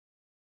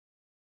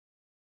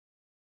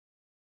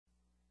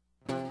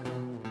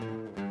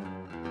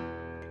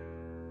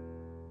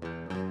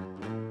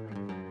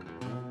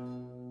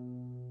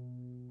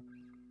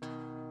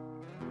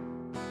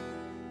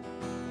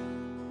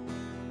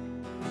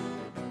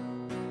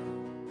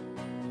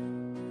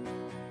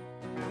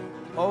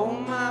Oh,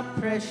 my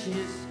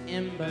precious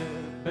ember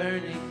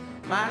burning,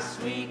 my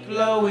sweet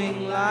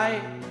glowing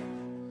light.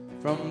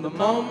 From the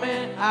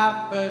moment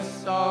I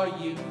first saw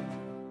you,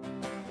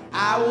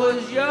 I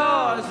was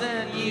yours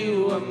and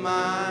you were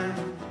mine.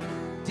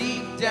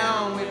 Deep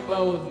down we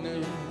both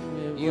knew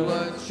you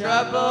were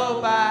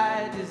trouble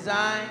by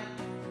design.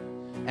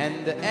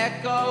 And the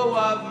echo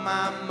of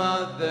my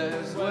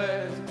mother's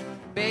words,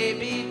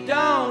 baby,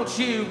 don't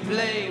you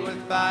play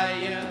with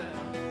fire.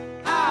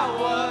 I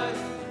was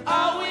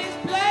always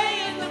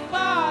playing the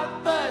part,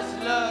 first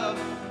love,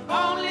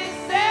 only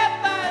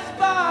set by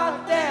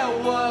spark. There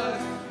was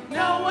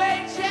no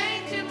way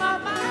changing my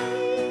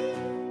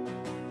mind.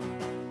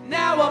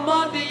 Now I'm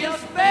under your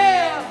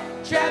spell,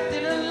 trapped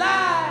in a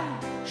lie.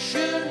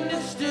 Shouldn't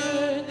have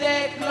stood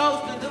there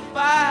close to the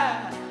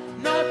fire.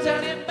 No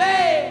turning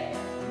back,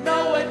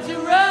 nowhere to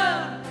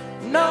run,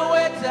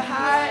 nowhere to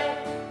hide.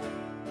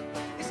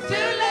 It's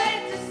too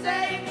late to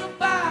say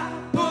goodbye.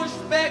 Push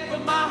back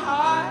from my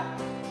heart.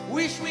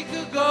 Wish we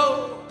could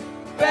go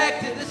back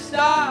to the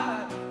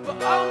start. But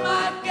oh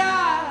my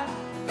God,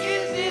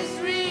 is this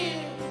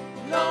real?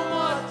 No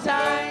more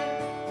time.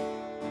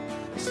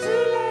 It's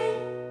too late.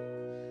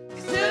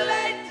 It's too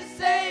late to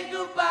say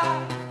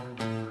goodbye.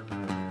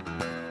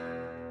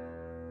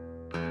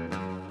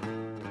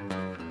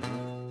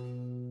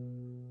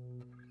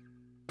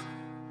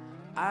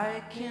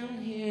 I can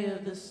hear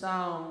the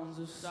sounds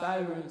of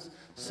sirens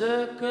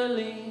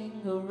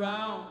circling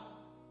around,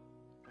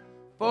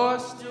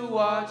 forced to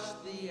watch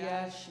the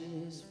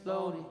ashes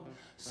floating,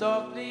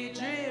 softly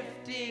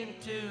drifting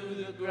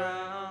to the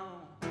ground.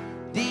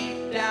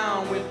 Deep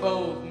down we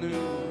both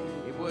knew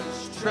it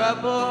was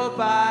trouble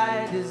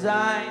by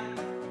design.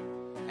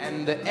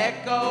 And the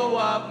echo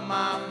of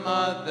my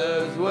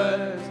mother's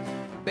words,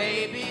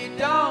 baby,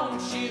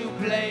 don't you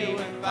play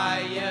with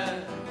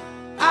fire.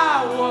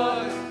 I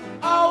was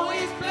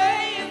always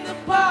playing the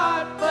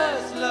part,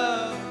 first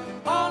love,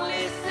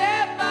 only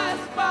set by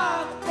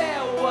spark.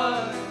 There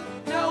was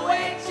no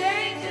way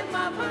changing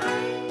my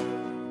mind.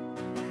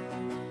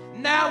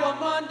 Now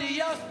I'm under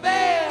your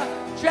spell,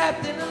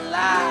 trapped in a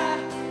lie.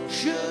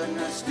 Shouldn't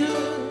have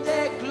stood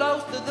there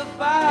close to the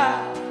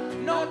fire.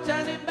 No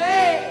turning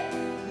back,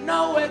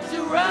 nowhere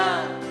to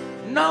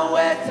run,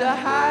 nowhere to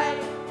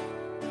hide.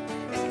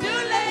 It's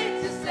too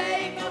late to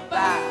say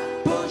goodbye.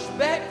 Push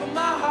back from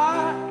my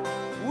heart.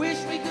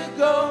 Wish we could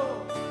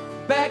go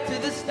back to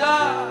the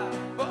start.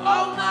 But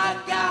oh my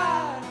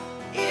God,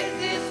 is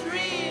this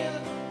real?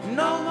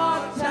 No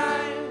more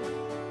time.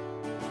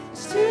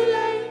 It's too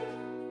late.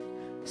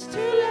 It's too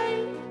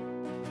late.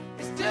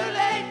 It's too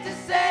late to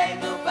say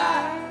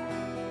goodbye.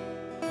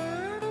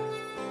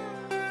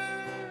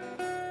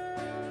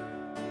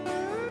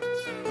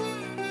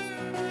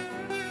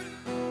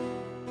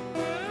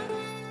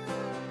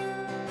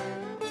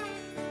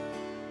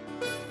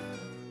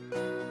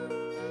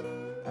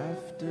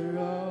 After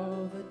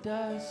all the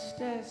dust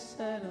has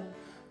settled,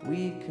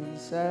 we can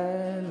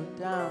settle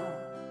down.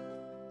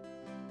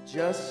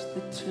 Just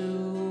the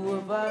two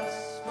of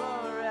us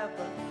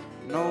forever,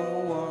 no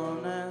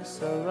one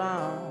else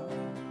around.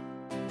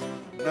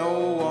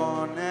 No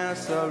one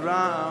else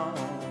around,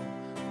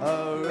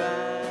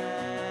 around.